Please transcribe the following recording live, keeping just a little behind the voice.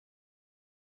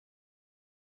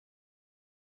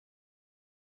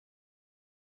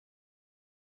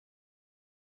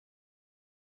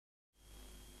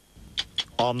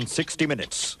on 60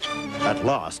 Minutes. At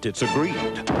last, it's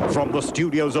agreed. From the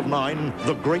studios of 9,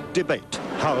 the great debate.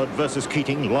 Howard versus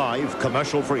Keating, live,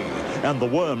 commercial-free. And The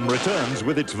Worm returns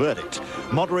with its verdict.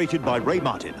 Moderated by Ray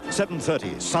Martin,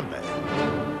 7:30 Sunday.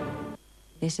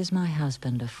 This is my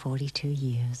husband of 42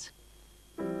 years.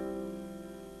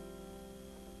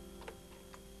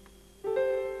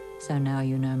 So now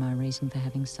you know my reason for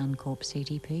having Suncorp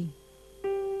CTP.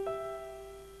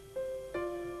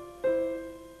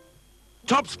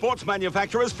 Top sports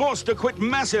manufacturers forced to quit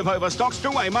massive overstocks to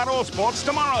Waymart All Sports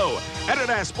tomorrow.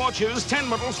 Adidas Sport Shoes, 10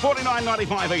 models,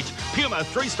 $49.95 each. Puma,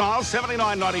 3 styles,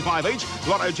 $79.95 each.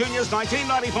 Lotto Juniors,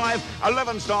 $19.95.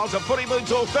 11 styles of footy boots,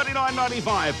 all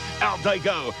 $39.95. Out they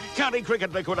go. County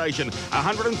cricket liquidation,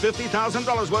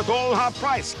 $150,000 worth, all half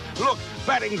price. Look,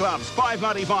 batting gloves,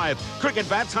 $5.95. Cricket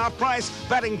bats, half price.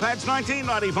 Batting pads,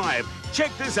 $19.95.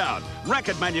 Check this out.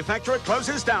 Racket manufacturer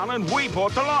closes down and we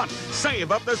bought the lot.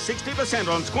 Save up to 60%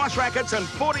 on squash rackets and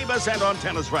 40% on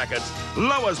tennis rackets.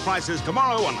 Lowers prices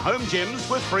tomorrow on home gyms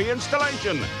with free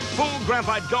installation. Full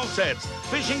graphite golf sets,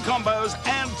 fishing combos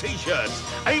and T-shirts.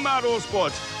 Waymart All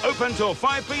Sports, open till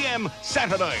 5 p.m.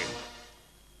 Saturday.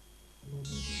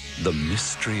 The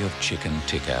mystery of chicken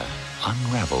tikka,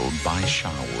 unravelled by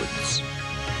Sharwood's.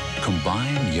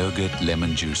 Combine yogurt,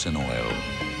 lemon juice and oil.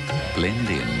 Blend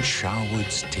in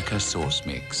Sharwood's tikka sauce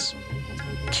mix.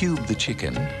 Cube the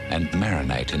chicken and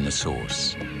marinate in the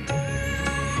sauce.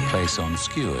 Place on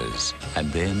skewers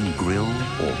and then grill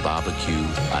or barbecue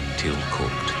until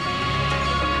cooked.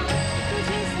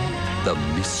 The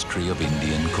mystery of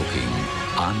Indian cooking,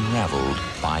 unravelled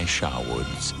by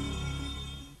Sharwood's.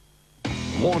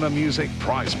 Warner Music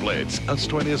Price Blitz,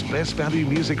 Australia's best value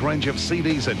music range of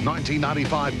CDs at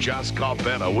 $19.95 just got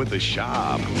better with the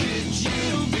Sharp.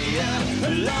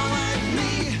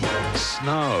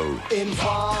 Snow,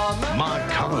 Mark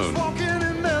Cohn,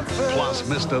 plus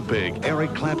Mr. Big,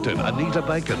 Eric Clapton, Anita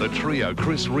Baker, The Trio,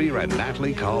 Chris Rea and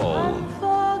Natalie Cole.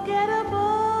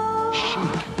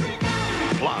 Chic,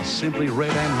 plus Simply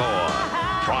Red and more.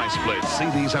 Price Blitz,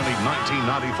 CDs only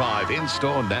 $19.95, in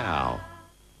store now.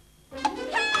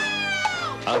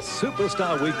 A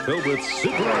superstar week filled with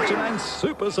super action and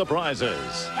super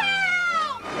surprises.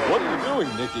 Help! What are you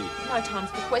doing, Nikki? No time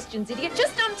for questions, idiot.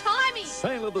 Just untie me!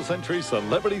 Sale of the Century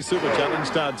Celebrity Super Challenge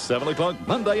starts 7 o'clock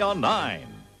Monday on 9.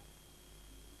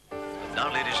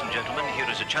 Now, ladies and gentlemen, here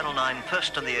is a Channel 9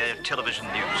 first-on-the-air television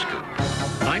news scoop.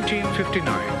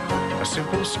 1959. A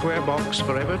simple square box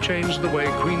forever changed the way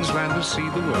Queenslanders see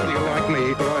the world. You like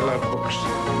me, but I love books.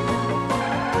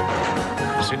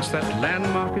 Since that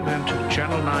landmark event,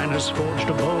 Channel 9 has forged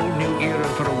a bold new era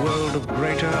for a world of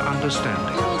greater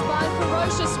understanding. Fueled by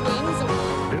ferocious winds.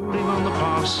 Building on the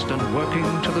past and working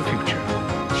to the future.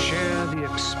 Share the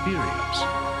experience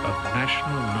of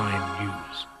National 9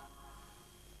 News.